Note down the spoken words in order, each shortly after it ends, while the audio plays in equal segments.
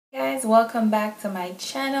guys, welcome back to my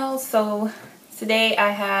channel. So today I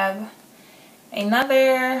have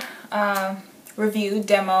another review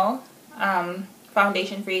demo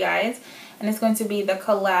foundation for you guys, and it's going to be the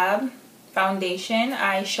Collab foundation.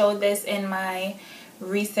 I showed this in my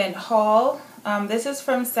recent haul. This is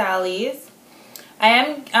from Sally's. I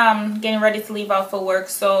am getting ready to leave out for work,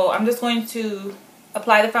 so I'm just going to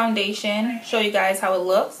apply the foundation, show you guys how it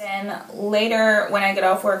looks, and later when I get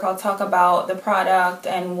off work I'll talk about the product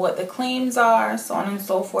and what the claims are, so on and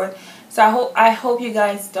so forth. So I hope you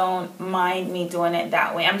guys don't mind me doing it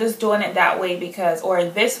that way. I'm just doing it that way because, or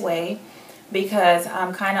this way, because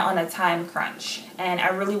I'm kind of on a time crunch and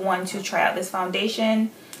I really want to try out this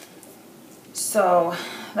foundation. So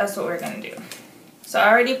that's what we're gonna do. So I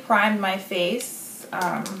already primed my face.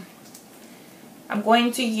 I'm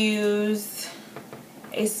going to use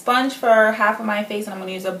a sponge for half of my face, and I'm going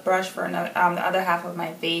to use a brush for another, the other half of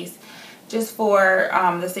my face, just for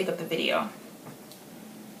the sake of the video.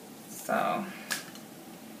 So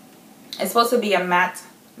it's supposed to be a matte,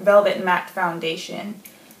 velvet matte foundation.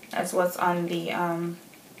 That's what's on the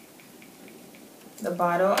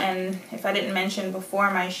bottle. And if I didn't mention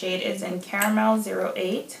before, my shade is in Caramel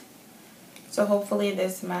 08. So hopefully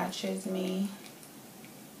this matches me.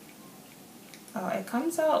 Oh, it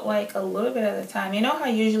comes out like a little bit at a time. You know how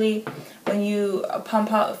usually when you pump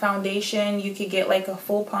out a foundation, you could get like a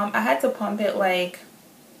full pump? I had to pump it like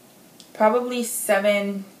probably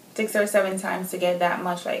 6 or 7 times to get that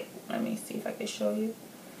much. Like, let me see if I can show you.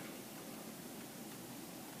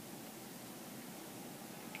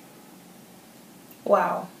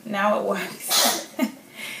 Wow, now it works.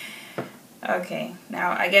 Okay,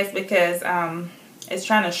 now I guess because it's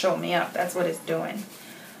trying to show me up, that's what it's doing.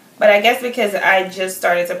 But I guess because I just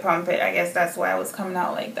started to pump it, I guess that's why it was coming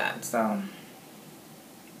out like that. So alright,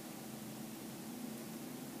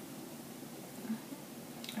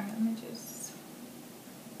 let me just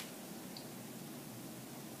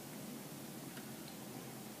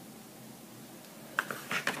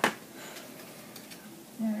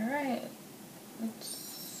alright,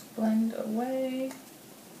 let's blend away.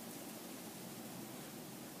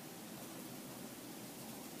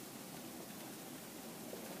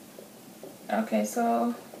 Okay,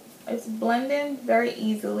 so it's blending very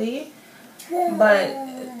easily, but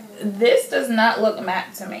this does not look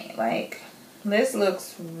matte to me. Like, this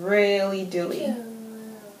looks really dewy.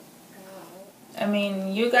 I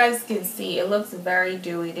mean, you guys can see it looks very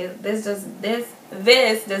dewy. This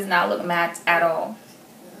does not look matte at all.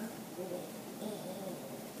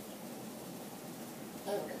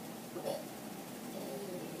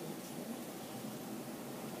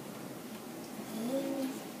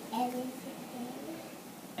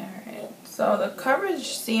 So the coverage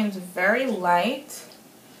seems very light.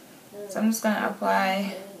 So I'm just going to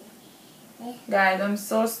apply. Guys, I'm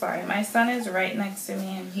so sorry. My son is right next to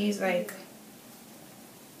me and he's like,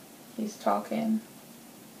 he's talking.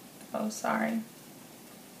 Oh, sorry.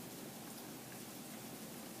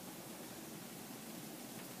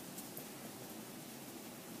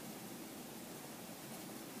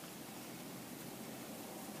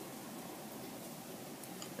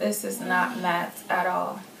 This is not matte at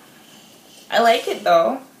all. I like it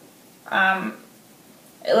though.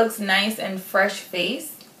 It looks nice and fresh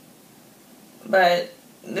face, but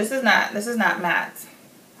this is not matte.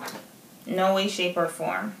 No way, shape, or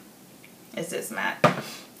form is this matte.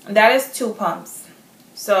 That is 2 pumps.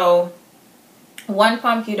 So 1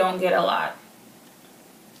 pump you don't get a lot.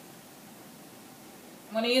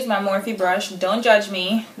 I'm gonna use my Morphe brush. Don't judge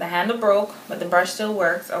me. The handle broke, but the brush still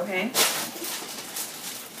works. Okay.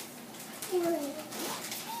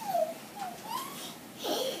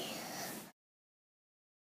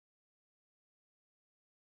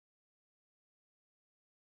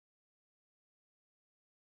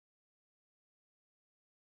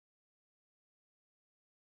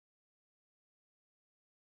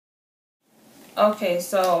 Okay,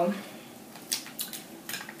 so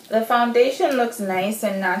the foundation looks nice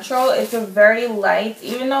and natural. It's a very light,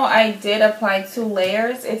 even though I did apply 2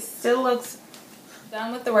 layers, it still looks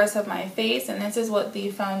done with the rest of my face, and this is what the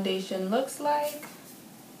foundation looks like.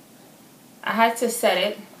 I had to set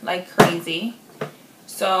it like crazy.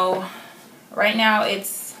 So right now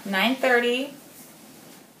it's 9:30.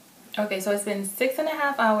 Okay, so it's been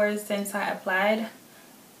 6.5 hours since I applied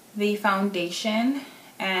the foundation,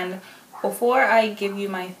 and before I give you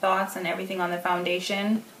my thoughts and everything on the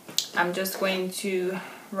foundation, I'm just going to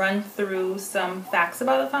run through some facts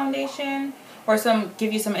about the foundation, or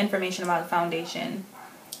give you some information about the foundation,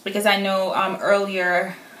 because I know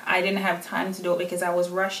earlier I didn't have time to do it because I was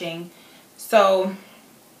rushing. So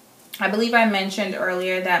I believe I mentioned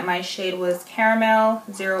earlier that my shade was Caramel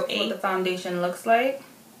 08. What the foundation looks like.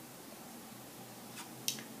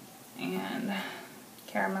 And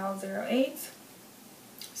Caramel 08.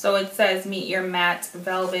 So it says Meet Your Matte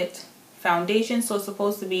Velvet Foundation. So it's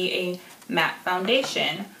supposed to be a matte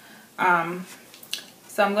foundation.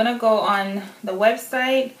 So I'm going to go on the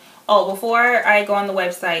website. Oh, before I go on the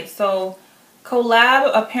website. So Collab,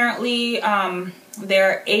 apparently there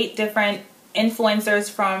are 8 different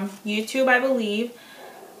influencers from YouTube, I believe,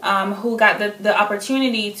 who got the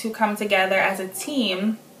opportunity to come together as a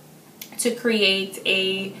team to create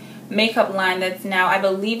a makeup line that's now, I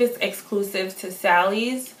believe it's exclusive to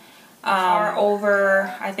Sally's. Are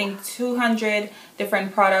over, I think, 200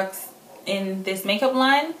 different products in this makeup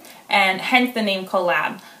line, and hence the name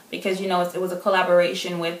Collab, because, you know, it was a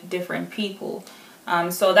collaboration with different people.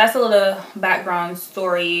 So that's a little background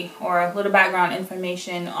story, or a little background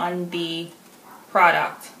information on the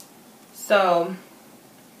product. So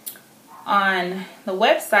on the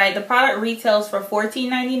website, the product retails for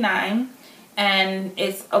 $14.99, and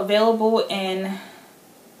it's available in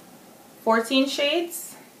 14 shades.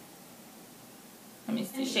 Let me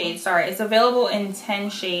see, shades, sorry. It's available in 10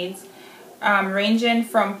 shades, ranging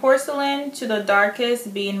from porcelain to the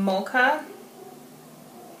darkest being mocha.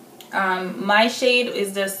 My shade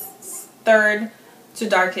is the 3rd to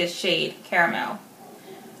darkest shade, caramel.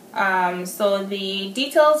 So the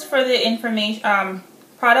details for the information,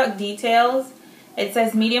 product details, it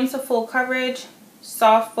says medium to full coverage,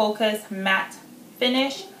 soft focus, matte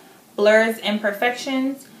finish, blurs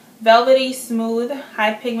imperfections, velvety, smooth,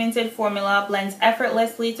 high pigmented formula, blends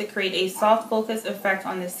effortlessly to create a soft focus effect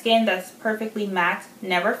on the skin that's perfectly matte,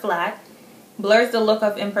 never flat, blurs the look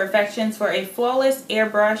of imperfections for a flawless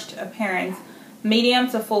airbrushed appearance, medium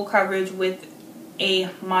to full coverage with a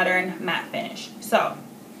modern matte finish. So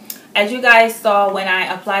as you guys saw, when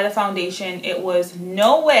I applied the foundation, it was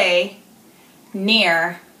no way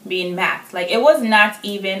near being matte. Like, it was not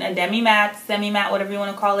even a demi matte, semi matte, whatever you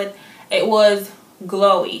want to call it. It was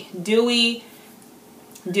glowy, dewy.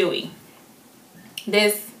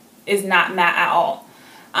 This is not matte at all.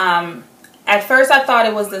 At first I thought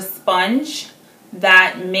it was the sponge,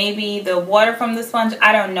 that maybe the water from the sponge,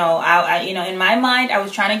 I don't know. I you know, in my mind, I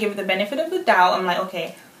was trying to give it the benefit of the doubt. I'm like,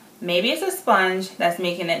 okay, maybe it's a sponge that's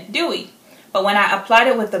making it dewy. But when I applied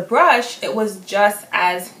it with the brush, it was just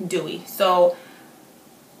as dewy. So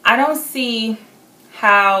I don't see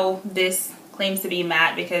how this claims to be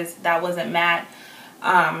matte, because that wasn't matte.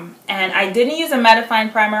 And I didn't use a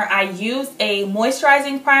mattifying primer. I used a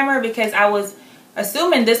moisturizing primer because I was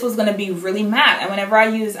assuming this was going to be really matte. And whenever I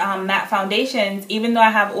use matte foundations, even though I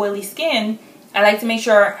have oily skin, I like to make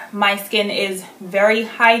sure my skin is very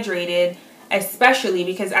hydrated, especially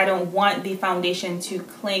because I don't want the foundation to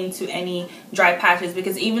cling to any dry patches.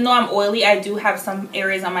 Because even though I'm oily, I do have some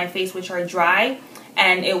areas on my face which are dry,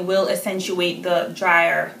 and it will accentuate the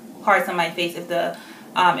drier parts on my face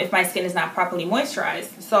if my skin is not properly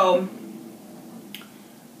moisturized. So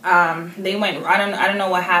they went, I don't know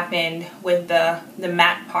what happened with the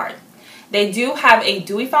matte part. They do have a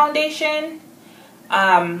dewy foundation.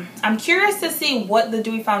 I'm curious to see what the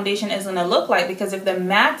dewy foundation is going to look like, because if the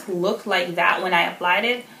matte looked like that when I applied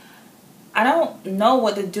it, I don't know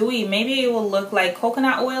what the dewy, maybe it will look like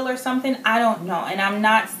coconut oil or something. I don't know. And I'm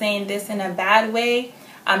not saying this in a bad way.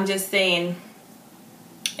 I'm just saying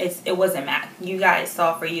it wasn't matte. You guys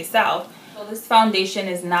saw for yourself. So this foundation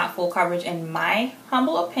is not full coverage in my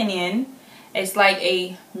humble opinion. It's like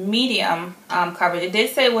a medium coverage. It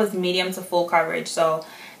did say it was medium to full coverage. So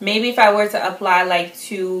maybe if I were to apply like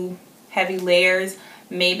 2 heavy layers,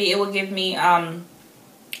 maybe it would give me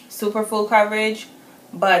super full coverage.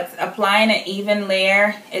 But applying an even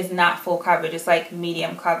layer is not full coverage. It's like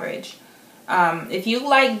medium coverage. If you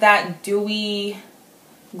like that dewy,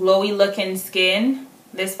 glowy looking skin,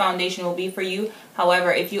 this foundation will be for you.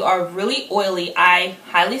 However, if you are really oily, I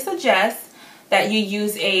highly suggest that you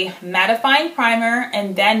use a mattifying primer,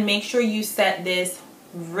 and then make sure you set this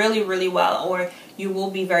really, really well, or you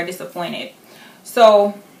will be very disappointed.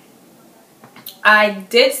 So I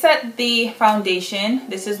did set the foundation.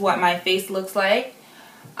 This is what my face looks like.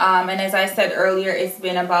 And as I said earlier, it's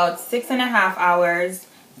been about 6.5 hours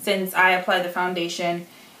since I applied the foundation.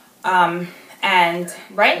 And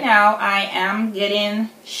right now I am getting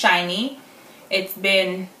shiny. It's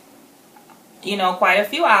been, you know, quite a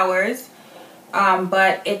few hours,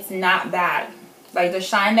 but it's not bad. Like, the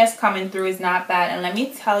shine that's coming through is not bad. And let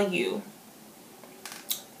me tell you,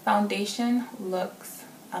 foundation looks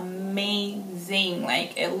amazing.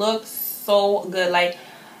 Like, it looks so good. Like,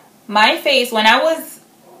 my face, when I was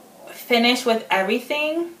finished with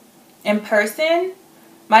everything in person,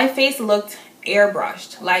 my face looked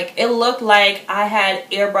airbrushed. Like, it looked like I had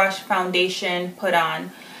airbrush foundation put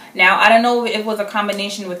on. Now, I don't know if it was a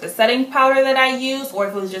combination with the setting powder that I used or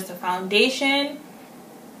if it was just a foundation.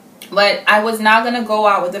 But I was not going to go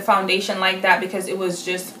out with the foundation like that because it was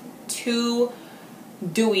just too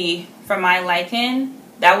dewy for my liking.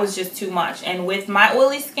 That was just too much. And with my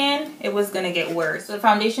oily skin, it was going to get worse. So the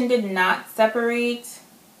foundation did not separate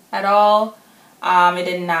at all. It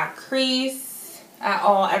did not crease at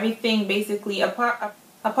all. Everything basically, apart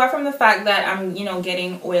from the fact that I'm, you know,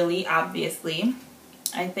 getting oily, obviously,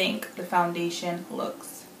 I think the foundation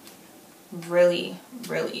looks really,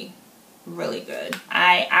 really, really good.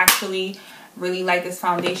 I actually really like this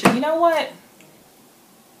foundation. You know what?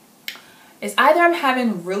 It's either I'm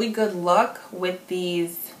having really good luck with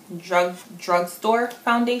these drugstore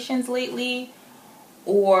foundations lately,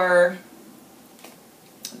 or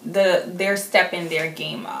they're stepping their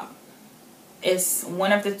game up. It's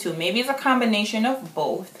one of the two. Maybe it's a combination of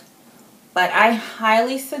both, but I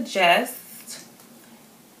highly suggest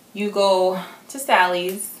you go to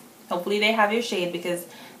Sally's. Hopefully they have your shade because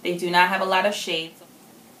they do not have a lot of shades.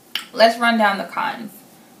 Let's run down the cons.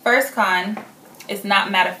 First con, it's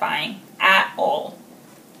not mattifying at all.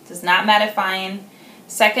 It's not mattifying.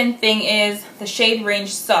 Second thing is the shade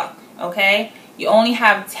range suck, okay? You only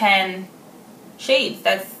have 10 shades.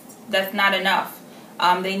 That's not enough.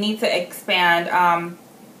 They need to expand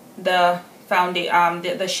the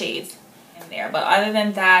shades in there. But other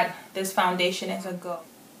than that, this foundation is a go.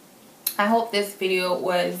 I hope this video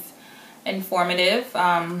was informative.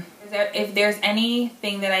 If there's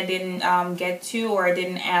anything that I didn't get to, or I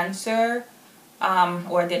didn't answer,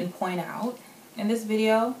 or I didn't point out in this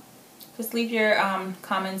video, just leave your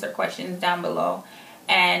comments or questions down below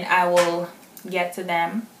and I will get to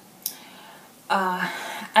them.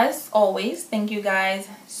 As always, thank you guys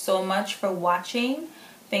so much for watching.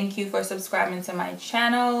 Thank you for subscribing to my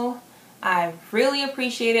channel. I really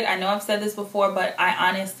appreciate it. I know I've said this before, but I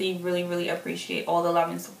honestly really, really appreciate all the love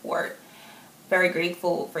and support. Very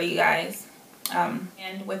grateful for you guys.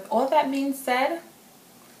 And with all that being said,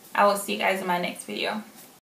 I will see you guys in my next video.